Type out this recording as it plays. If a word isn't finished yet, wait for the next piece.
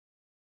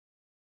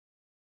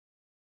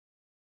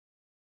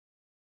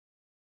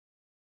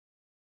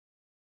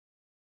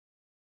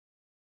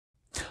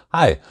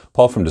Hi,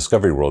 Paul from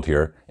Discovery World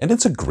here, and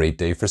it's a great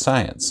day for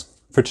science.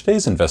 For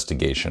today's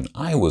investigation,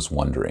 I was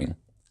wondering,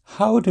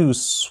 how do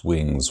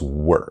swings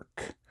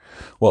work?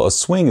 Well, a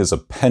swing is a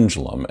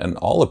pendulum, and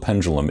all a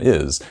pendulum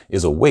is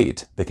a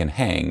weight that can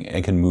hang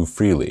and can move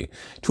freely.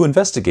 To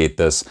investigate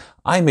this,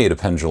 I made a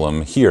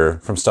pendulum here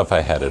from stuff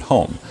I had at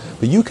home,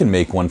 but you can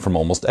make one from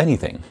almost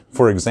anything.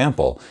 For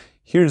example,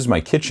 here's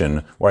my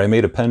kitchen where I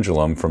made a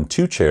pendulum from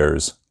 2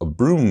 chairs, a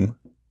broom,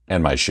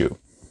 and my shoe.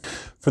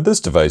 For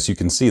this device, you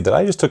can see that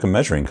I just took a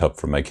measuring cup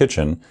from my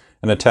kitchen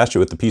and attached it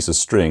with a piece of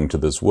string to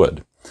this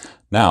wood.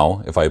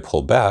 Now, if I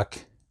pull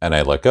back and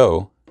I let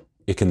go,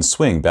 it can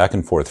swing back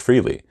and forth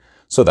freely.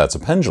 So that's a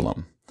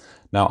pendulum.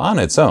 Now, on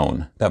its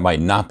own, that might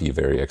not be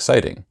very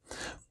exciting.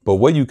 But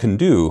what you can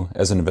do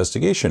as an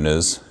investigation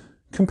is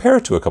compare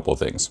it to a couple of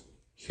things.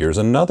 Here's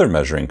another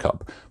measuring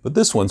cup, but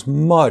this one's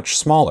much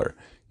smaller.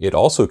 It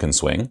also can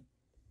swing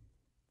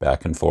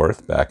back and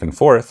forth, back and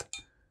forth.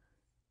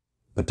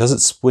 But does it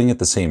swing at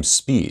the same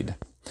speed?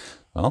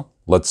 Well,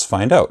 let's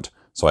find out.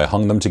 So I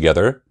hung them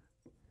together.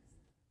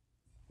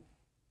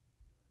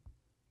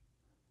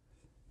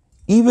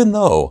 Even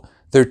though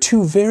they're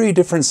 2 very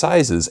different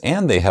sizes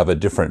and they have a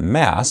different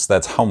mass,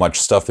 that's how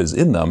much stuff is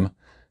in them,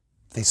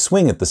 they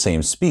swing at the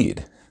same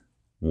speed.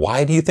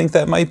 Why do you think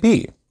that might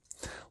be?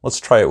 Let's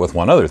try it with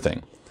one other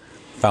thing.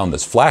 Found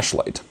this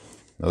flashlight.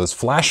 Now this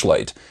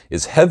flashlight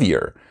is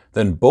heavier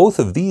than both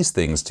of these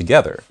things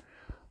together.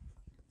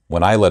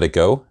 When I let it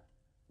go,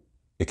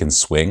 it can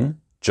swing,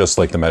 just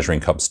like the measuring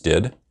cups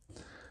did.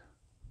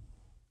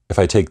 If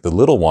I take the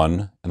little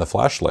one and the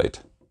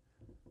flashlight,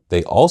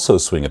 they also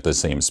swing at the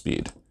same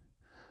speed.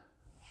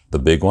 The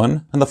big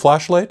one and the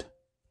flashlight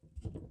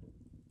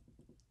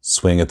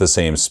swing at the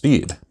same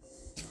speed.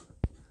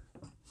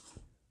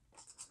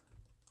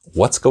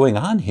 What's going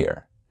on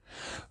here?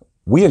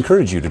 We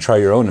encourage you to try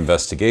your own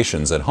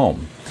investigations at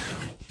home.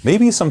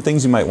 Maybe some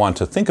things you might want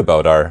to think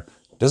about are,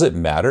 does it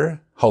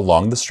matter how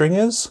long the string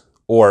is?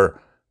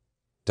 Or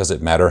does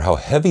it matter how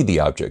heavy the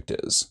object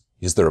is?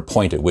 Is there a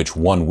point at which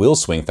one will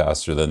swing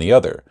faster than the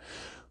other?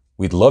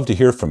 We'd love to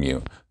hear from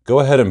you. Go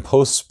ahead and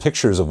post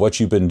pictures of what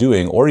you've been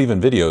doing or even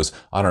videos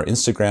on our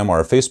Instagram or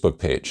our Facebook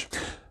page.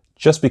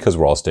 Just because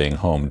we're all staying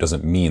home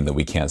doesn't mean that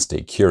we can't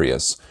stay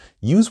curious.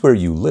 Use where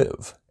you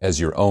live as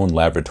your own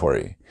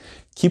laboratory.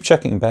 Keep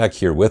checking back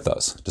here with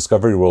us.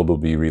 Discovery World will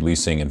be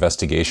releasing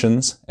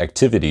investigations,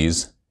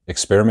 activities,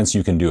 experiments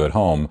you can do at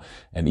home,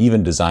 and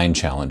even design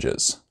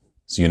challenges.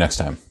 See you next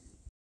time.